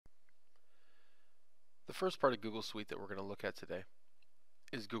The first part of Google Suite that we're going to look at today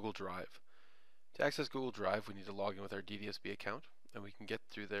is Google Drive. To access Google Drive, we need to log in with our DDSB account, and we can get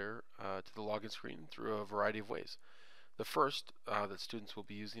through there to the login screen through a variety of ways. The first that students will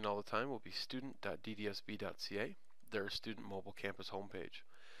be using all the time will be student.ddsb.ca, their student mobile campus homepage.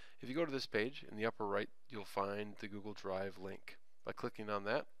 If you go to this page, in the upper right, you'll find the Google Drive link. By clicking on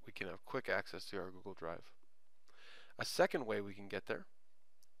that, we can have quick access to our Google Drive. A second way we can get there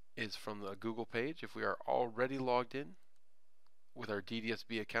is from the Google page. If we are already logged in with our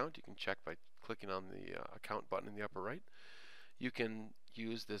DDSB account, you can check by clicking on the account button in the upper right. You can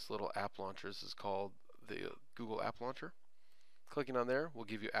use this little app launcher. This is called the Google App Launcher. Clicking on there will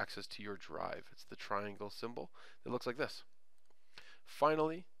give you access to your drive. It's the triangle symbol that looks like this.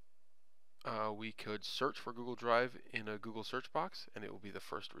 Finally, we could search for Google Drive in a Google search box, and it will be the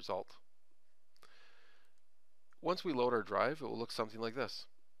first result. Once we load our drive, it will look something like this.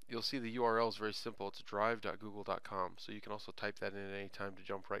 You'll see the URL is very simple. It's drive.google.com, so you can also type that in at any time to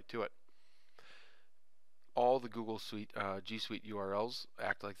jump right to it. All the Google Suite, G Suite URLs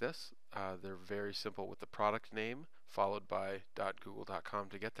act like this. They're very simple with the product name followed by .google.com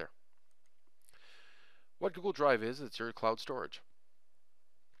to get there. What Google Drive is, it's your cloud storage.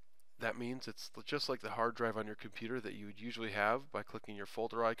 That means it's just like the hard drive on your computer that you would usually have by clicking your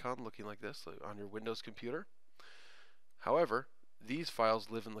folder icon looking like this on your Windows computer. However, these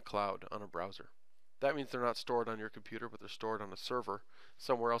files live in the cloud on a browser. That means they're not stored on your computer, but they're stored on a server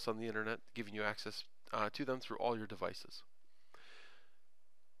somewhere else on the internet, giving you access to them through all your devices.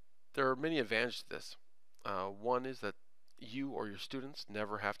 There are many advantages to this. One is that you or your students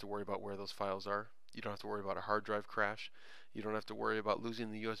never have to worry about where those files are. You don't have to worry about a hard drive crash. You don't have to worry about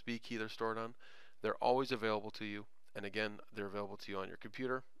losing the USB key they're stored on. They're always available to you, and again, they're available to you on your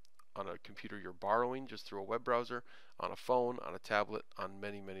computer, on a computer you're borrowing just through a web browser, on a phone, on a tablet, on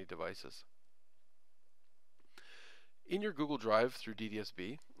many, many devices. In your Google Drive through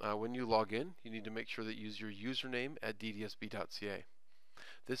DDSB, when you log in, you need to make sure that you use your username at ddsb.ca.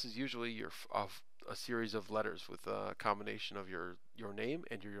 This is usually a series of letters with a combination of your name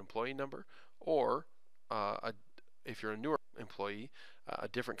and your employee number, or if you're a newer employee, a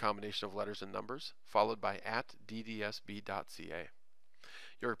different combination of letters and numbers, followed by @ddsb.ca.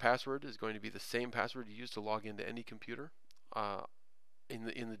 Your password is going to be the same password you use to log into any computer in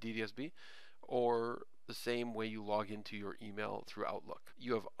the DDSB, or the same way you log into your email through Outlook.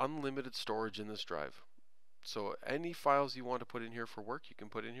 You have unlimited storage in this drive. So any files you want to put in here for work, you can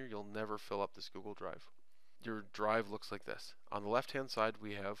put in here. You'll never fill up this Google Drive. Your drive looks like this. On the left-hand side,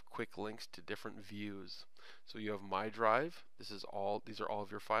 we have quick links to different views. So you have My Drive. These are all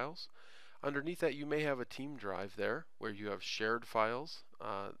of your files. Underneath that, you may have a team drive there where you have shared files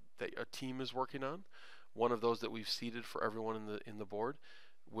that a team is working on. One of those that we've seeded for everyone in the board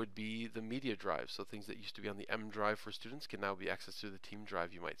would be the media drive. So things that used to be on the M drive for students can now be accessed through the team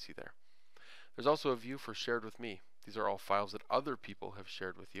drive you might see there. There's also a view for Shared with Me. These are all files that other people have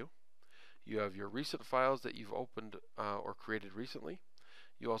shared with you. You have your recent files that you've opened or created recently.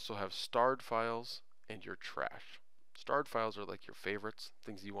 You also have starred files and your trash. Starred files are like your favorites,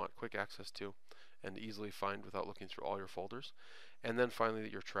 things you want quick access to and easily find without looking through all your folders. And then finally,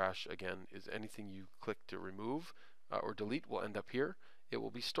 your trash, again, is anything you click to remove or delete will end up here. It will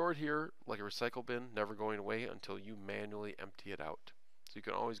be stored here like a recycle bin, never going away until you manually empty it out. So you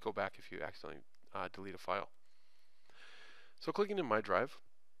can always go back if you accidentally delete a file. So clicking in My Drive,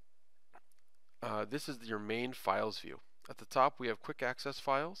 this is your main files view. At the top we have quick access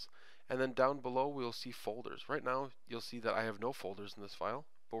files, and then down below we'll see folders. Right now you'll see that I have no folders in this file,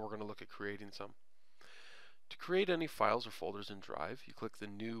 but we're going to look at creating some. To create any files or folders in Drive, you click the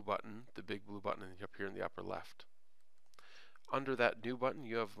New button, the big blue button up here in the upper left. Under that New button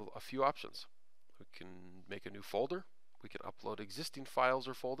you have a few options. We can make a new folder. We can upload existing files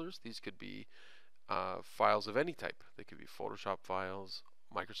or folders. These could be files of any type. They could be Photoshop files,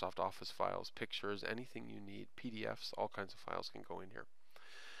 Microsoft Office files, pictures, anything you need, PDFs, all kinds of files can go in here.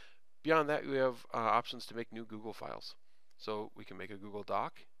 Beyond that, we have options to make new Google files. So we can make a Google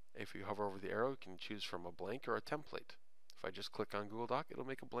Doc. If you hover over the arrow, you can choose from a blank or a template. If I just click on Google Doc, it'll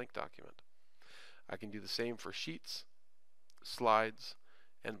make a blank document. I can do the same for sheets, slides,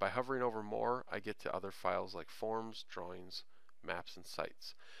 and by hovering over more, I get to other files like forms, drawings, maps, and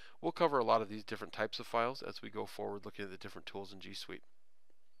sites. We'll cover a lot of these different types of files as we go forward looking at the different tools in G Suite.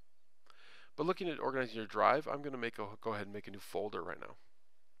 But looking at organizing your drive, I'm going to go ahead and make a new folder right now.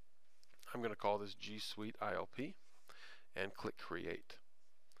 I'm going to call this G Suite ILP and click Create.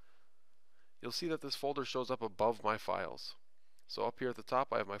 You'll see that this folder shows up above my files. So up here at the top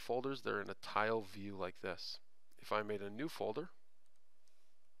I have my folders. They're in a tile view like this. If I made a new folder,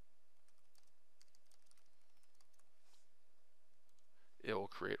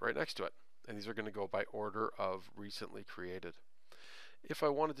 create right next to it. And these are going to go by order of recently created. If I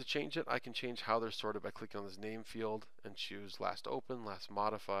wanted to change it, I can change how they're sorted by clicking on this name field and choose last open, last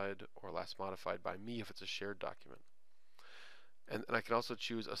modified, or last modified by me if it's a shared document. And I can also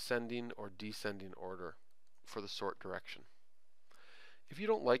choose ascending or descending order for the sort direction. If you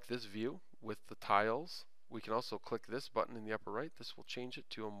don't like this view with the tiles, we can also click this button in the upper right. This will change it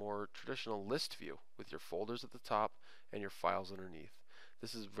to a more traditional list view with your folders at the top and your files underneath.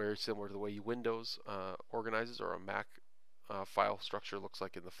 This is very similar to the way Windows organizes or a Mac file structure looks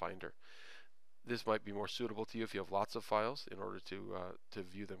like in the Finder. This might be more suitable to you if you have lots of files in order to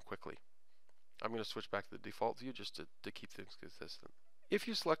view them quickly. I'm going to switch back to the default view just to keep things consistent. If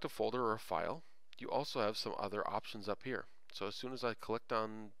you select a folder or a file, you also have some other options up here. So as soon as I clicked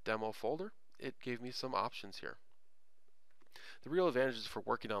on demo folder, it gave me some options here. The real advantages for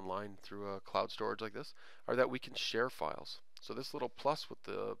working online through a cloud storage like this are that we can share files. So this little plus with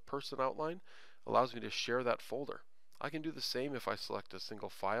the person outline allows me to share that folder. I can do the same if I select a single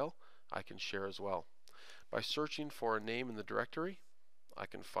file. I can share as well. By searching for a name in the directory, I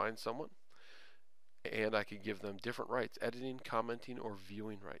can find someone and I can give them different rights: editing, commenting, or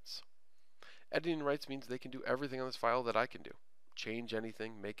viewing rights. Editing rights means they can do everything on this file that I can do. Change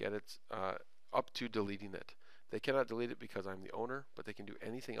anything, make edits, up to deleting it. They cannot delete it because I'm the owner, but they can do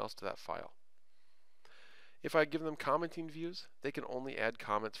anything else to that file. If I give them commenting views, they can only add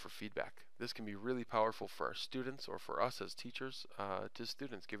comments for feedback. This can be really powerful for our students or for us as teachers to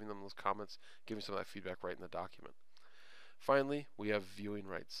students, giving them those comments, giving some of that feedback right in the document. Finally, we have viewing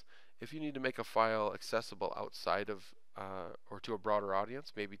rights. If you need to make a file accessible outside of or to a broader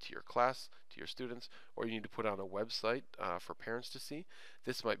audience, maybe to your class, to your students, or you need to put on a website for parents to see,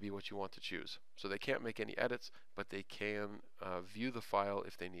 this might be what you want to choose. So they can't make any edits, but they can view the file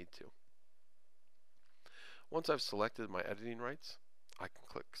if they need to. Once I've selected my editing rights, I can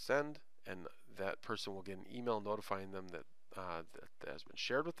click send, and that person will get an email notifying them that that has been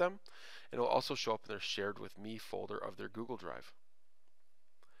shared with them. It will also show up in their shared with me folder of their Google Drive.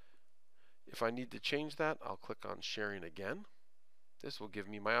 If I need to change that, I'll click on sharing again. This will give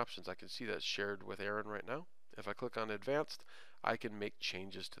me my options. I can see that it's shared with Aaron right now. If I click on advanced, I can make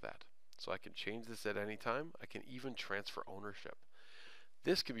changes to that. So I can change this at any time. I can even transfer ownership.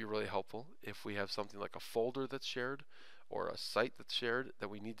 This can be really helpful if we have something like a folder that's shared or a site that's shared that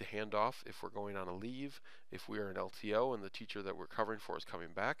we need to hand off if we're going on a leave, if we are an LTO and the teacher that we're covering for is coming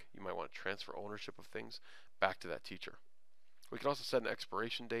back. You might want to transfer ownership of things back to that teacher. We can also set an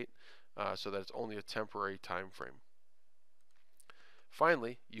expiration date so that it's only a temporary time frame.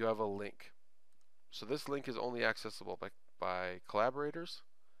 Finally, you have a link. So this link is only accessible by collaborators.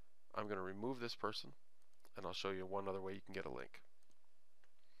 I'm going to remove this person and I'll show you one other way you can get a link.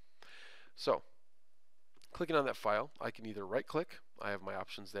 So, clicking on that file, I can either right click, I have my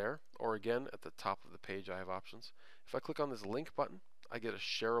options there, or again at the top of the page I have options. If I click on this link button, I get a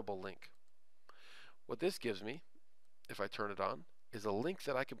shareable link. What this gives me, if I turn it on, is a link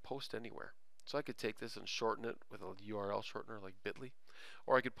that I can post anywhere. So I could take this and shorten it with a URL shortener like bit.ly,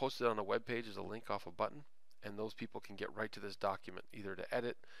 or I could post it on a web page as a link off a button, and those people can get right to this document, either to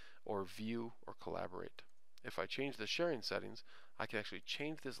edit or view or collaborate. If I change the sharing settings, I can actually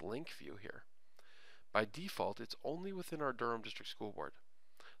change this link view here. By default, it's only within our Durham District School Board.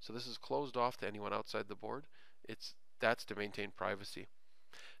 So this is closed off to anyone outside the board. That's to maintain privacy.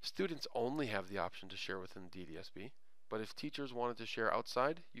 Students only have the option to share within DDSB, but if teachers wanted to share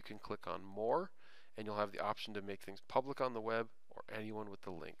outside, you can click on More, and you'll have the option to make things public on the web or anyone with the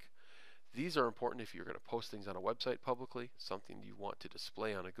link. These are important if you're going to post things on a website publicly, something you want to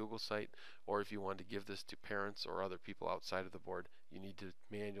display on a Google site, or if you want to give this to parents or other people outside of the board, you need to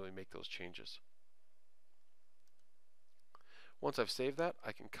manually make those changes. Once I've saved that,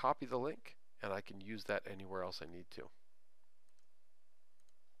 I can copy the link and I can use that anywhere else I need to.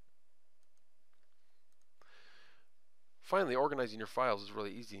 Finally, organizing your files is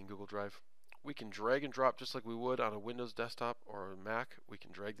really easy in Google Drive. We can drag and drop just like we would on a Windows desktop or a Mac. We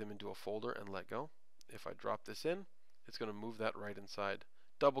can drag them into a folder and let go. If I drop this in, it's going to move that right inside.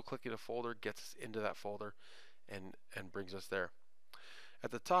 Double clicking a folder gets us into that folder and brings us there. At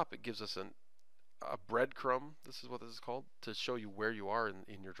the top, it gives us a breadcrumb, this is what this is called, to show you where you are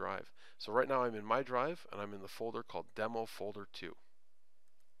in your drive. So right now I'm in my drive and I'm in the folder called Demo Folder 2.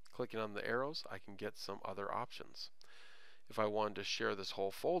 Clicking on the arrows, I can get some other options. If I wanted to share this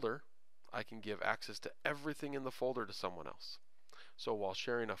whole folder, I can give access to everything in the folder to someone else. So while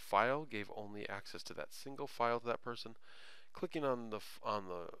sharing a file gave only access to that single file to that person, clicking on the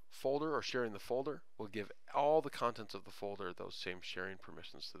folder or sharing the folder will give all the contents of the folder those same sharing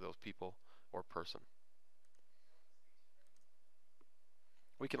permissions to those people or person.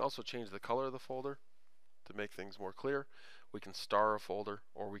 We can also change the color of the folder to make things more clear. We can star a folder,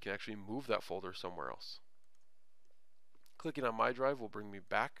 or we can actually move that folder somewhere else. Clicking on My Drive will bring me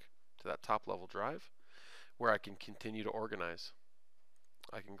back to that top level drive where I can continue to organize.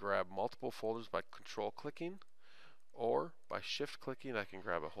 I can grab multiple folders by control clicking, or by shift clicking I can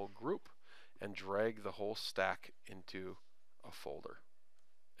grab a whole group and drag the whole stack into a folder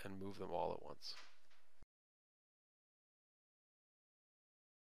and move them all at once.